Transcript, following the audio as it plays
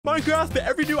Minecraft, but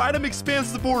every new item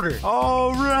expands the border.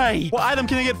 All right. What item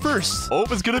can I get first? Oh,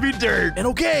 it's gonna be dirt. And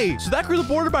okay, so that grew the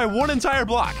border by 1 entire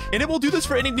block. And it will do this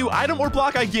for any new item or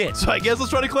block I get. So I guess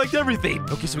let's try to collect everything.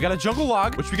 Okay, so we got a jungle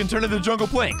log, which we can turn into jungle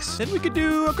planks. Then we could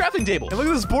do a crafting table. And look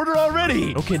at this border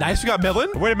already. Okay, nice. We got melon.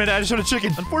 Wait a minute, I just heard a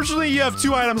chicken. Unfortunately, you have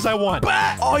 2 items I want.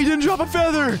 Bah! Oh, you didn't drop a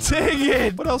feather. Dang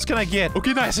it. What else can I get?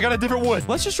 Okay, nice. I got a different wood.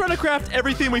 Let's just try to craft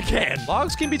everything we can.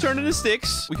 Logs can be turned into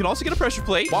sticks. We can also get a pressure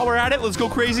plate. While we're at it, let's go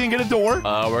crazy and get a door.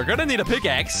 We're gonna need a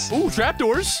pickaxe. Ooh,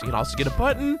 trapdoors. We can also get a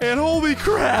button. And holy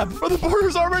crap, bro, the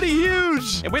border's already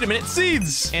huge. And wait a minute,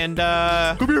 seeds. And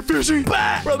come here, fishy.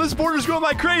 Bah! Bro, this border's going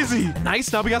like crazy.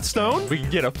 Nice, now we got stone. We can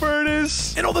get a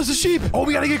furnace. And oh, there's a sheep. Oh,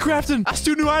 we gotta get crafting. That's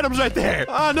 2 new items right there.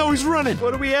 Ah, no, he's running.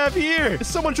 What do we have here? Is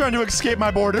someone trying to escape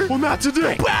my border? Well, not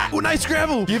today. Bah! Oh, nice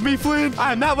gravel. Give me flint.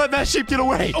 I am not letting that sheep get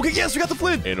away. Okay, yes, we got the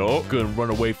flint. And oh, couldn't run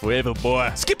away forever,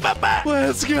 boy. Skip my back.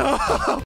 Let's go.